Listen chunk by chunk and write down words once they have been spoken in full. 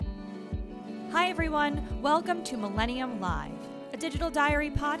Hi, everyone. Welcome to Millennium Live, a digital diary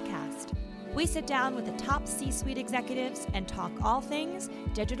podcast. We sit down with the top C-suite executives and talk all things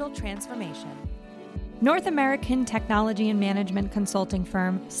digital transformation. North American technology and management consulting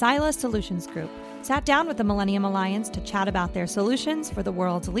firm Sila Solutions Group sat down with the Millennium Alliance to chat about their solutions for the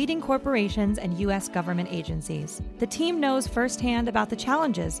world's leading corporations and U.S. government agencies. The team knows firsthand about the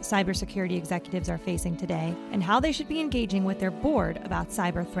challenges cybersecurity executives are facing today and how they should be engaging with their board about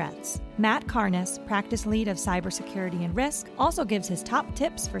cyber threats. Matt Karnes, practice lead of cybersecurity and risk, also gives his top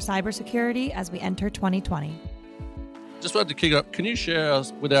tips for cybersecurity as we enter 2020. Just wanted to kick up. Can you share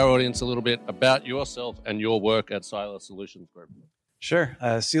with our audience a little bit about yourself and your work at Sila Solutions Group? Sure.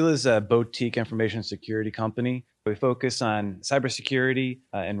 Sila is a boutique information security company. We focus on cybersecurity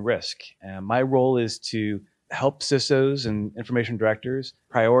and risk. My role is to help CISOs and information directors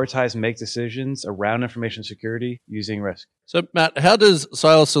prioritize and make decisions around information security using risk. So, Matt, how does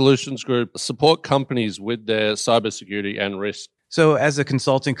Sila Solutions Group support companies with their cybersecurity and risk? So as a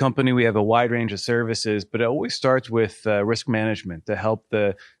consulting company, we have a wide range of services, but it always starts with risk management to help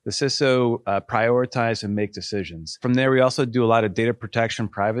the CISO prioritize and make decisions. From there, we also do a lot of data protection,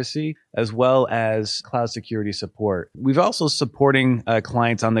 privacy, as well as cloud security support. We've also supporting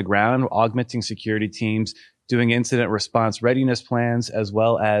clients on the ground, augmenting security teams, doing incident response readiness plans, as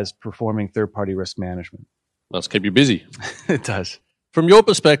well as performing third-party risk management. Must keep you busy. It does. From your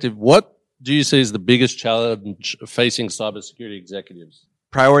perspective, what do you see as the biggest challenge facing cybersecurity executives?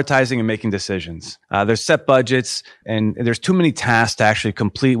 Prioritizing and making decisions. There's set budgets and there's too many tasks to actually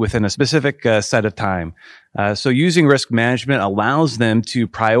complete within a specific set of time. So using risk management allows them to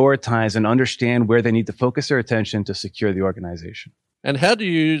prioritize and understand where they need to focus their attention to secure the organization. And how do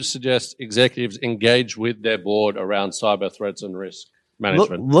you suggest executives engage with their board around cyber threats and risk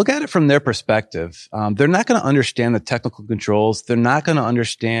management? Look at it from their perspective. They're not going to understand the technical controls. They're not going to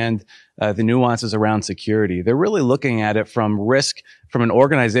understand the nuances around security. They're really looking at it from risk, from an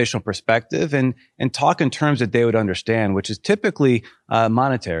organizational perspective, and talk in terms that they would understand, which is typically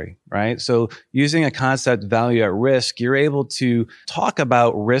monetary, right? So using a concept value at risk, you're able to talk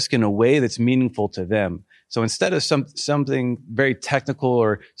about risk in a way that's meaningful to them. So instead of something very technical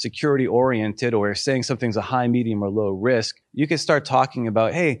or security oriented, or saying something's a high, medium, or low risk, you can start talking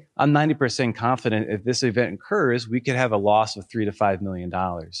about, hey, I'm 90% confident if this event occurs, we could have a loss of $3 to $5 million.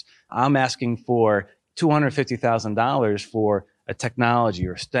 I'm asking for $250,000 for a technology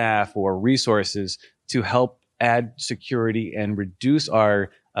or staff or resources to help add security and reduce our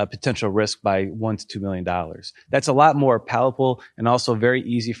potential risk by $1 to $2 million. That's a lot more palatable and also very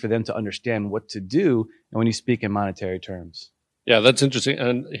easy for them to understand what to do. And when you speak in monetary terms. Yeah, that's interesting.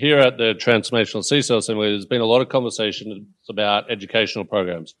 And here at the Transformational CISO Assembly, there's been a lot of conversations about educational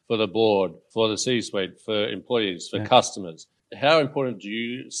programs for the board, for the C-suite, for employees, for customers. How important do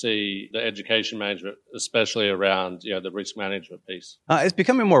you see the education management, especially around the risk management piece? It's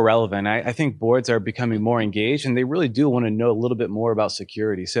becoming more relevant. I think boards are becoming more engaged, and they really do want to know a little bit more about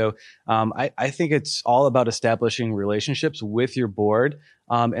security. So I think it's all about establishing relationships with your board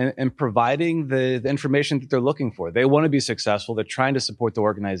and providing the information that they're looking for. They want to be successful. They're trying to support the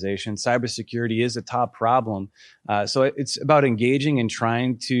organization. Cybersecurity is a top problem. So it's about engaging and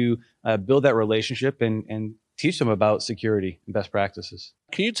trying to build that relationship and teach them about security and best practices.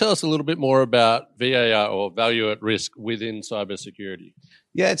 Can you tell us a little bit more about VAR, or value at risk, within cybersecurity?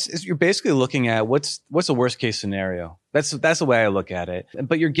 Yeah, you're basically looking at what's the worst case scenario. That's the way I look at it.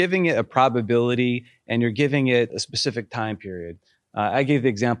 But you're giving it a probability and you're giving it a specific time period. I gave the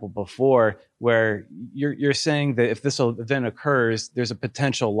example before where you're saying that if this event occurs, there's a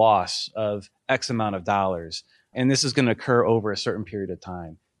potential loss of X amount of dollars, and this is going to occur over a certain period of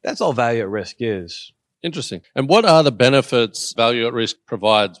time. That's all value at risk is. Interesting. And what are the benefits value at risk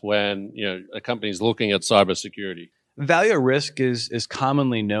provides when a company is looking at cybersecurity? Value at risk is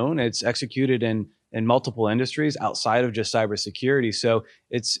commonly known. It's executed in multiple industries outside of just cybersecurity. So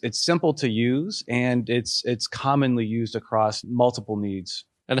it's simple to use, and it's commonly used across multiple needs.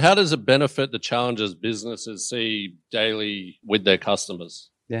 And how does it benefit the challenges businesses see daily with their customers?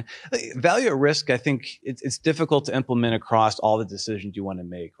 Yeah. Value at risk, I think it's difficult to implement across all the decisions you want to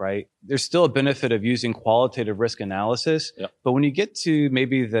make, right? There's still a benefit of using qualitative risk analysis, but when you get to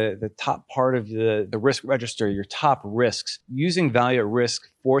maybe the top part of the risk register, your top risks, using value at risk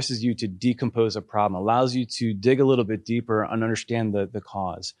forces you to decompose a problem, allows you to dig a little bit deeper and understand the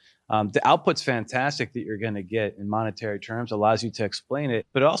cause. The output's fantastic that you're going to get in monetary terms, allows you to explain it,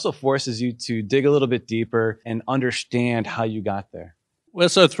 but it also forces you to dig a little bit deeper and understand how you got there. We're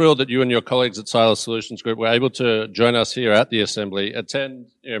so thrilled that you and your colleagues at Sila Solutions Group were able to join us here at the Assembly, attend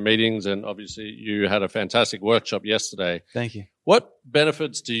meetings, and obviously you had a fantastic workshop yesterday. Thank you. What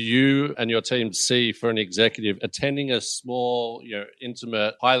benefits do you and your team see for an executive attending a small,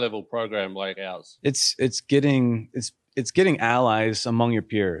 intimate, high-level program like ours? It's getting allies among your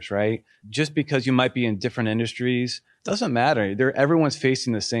peers, right? Just because you might be in different industries doesn't matter. Everyone's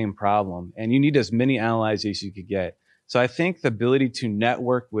facing the same problem, and you need as many allies as you could get. So I think the ability to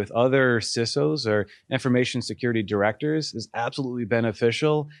network with other CISOs or information security directors is absolutely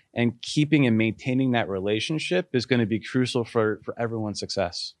beneficial, and keeping and maintaining that relationship is going to be crucial for everyone's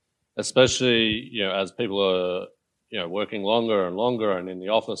success. Especially, as people are, working longer and longer and in the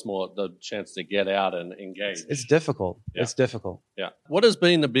office more, the chance to get out and engage. It's difficult. Yeah. It's difficult. Yeah. What has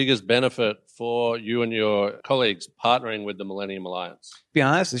been the biggest benefit for you and your colleagues partnering with the Millennium Alliance? To be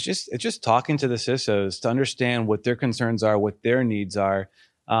honest, it's just talking to the CISOs to understand what their concerns are, what their needs are.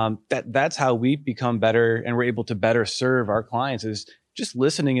 That's how we become better and we're able to better serve our clients, is just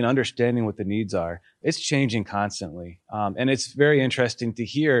listening and understanding what the needs are. It's changing constantly. And it's very interesting to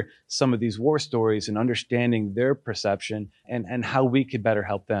hear some of these war stories and understanding their perception and how we could better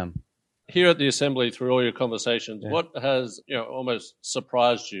help them. Here at the Assembly, through all your conversations, what has almost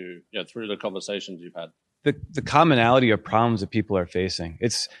surprised you through the conversations you've had? The commonality of problems that people are facing.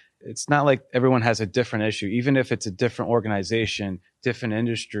 It's not like everyone has a different issue, even if it's a different organization, different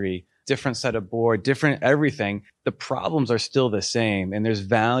industry, different set of board, different everything. The problems are still the same, and there's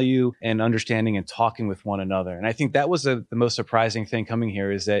value in understanding and talking with one another. And I think that was the most surprising thing coming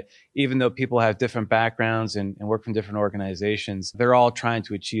here, is that even though people have different backgrounds and work from different organizations, they're all trying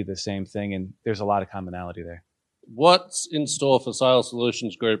to achieve the same thing, and there's a lot of commonality there. What's in store for Silo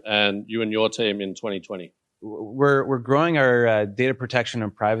Solutions Group and you and your team in 2020? We're growing our data protection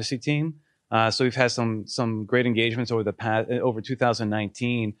and privacy team. So we've had some great engagements over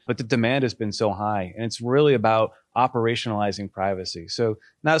 2019, but the demand has been so high, and it's really about operationalizing privacy. So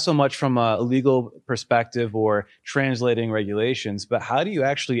not so much from a legal perspective or translating regulations, but how do you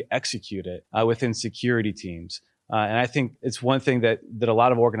actually execute it within security teams? And I think it's one thing that a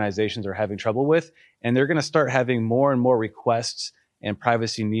lot of organizations are having trouble with, and they're going to start having more and more requests and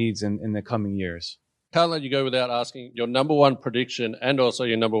privacy needs in the coming years. Can't let you go without asking your number one prediction and also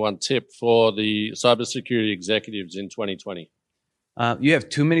your number one tip for the cybersecurity executives in 2020. You have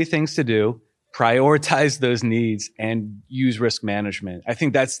too many things to do. Prioritize those needs and use risk management. I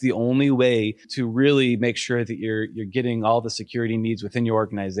think that's the only way to really make sure that you're getting all the security needs within your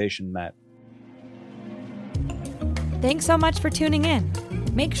organization met. Thanks so much for tuning in.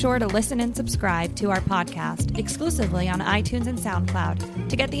 Make sure to listen and subscribe to our podcast exclusively on iTunes and SoundCloud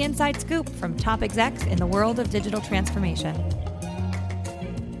to get the inside scoop from top execs in the world of digital transformation.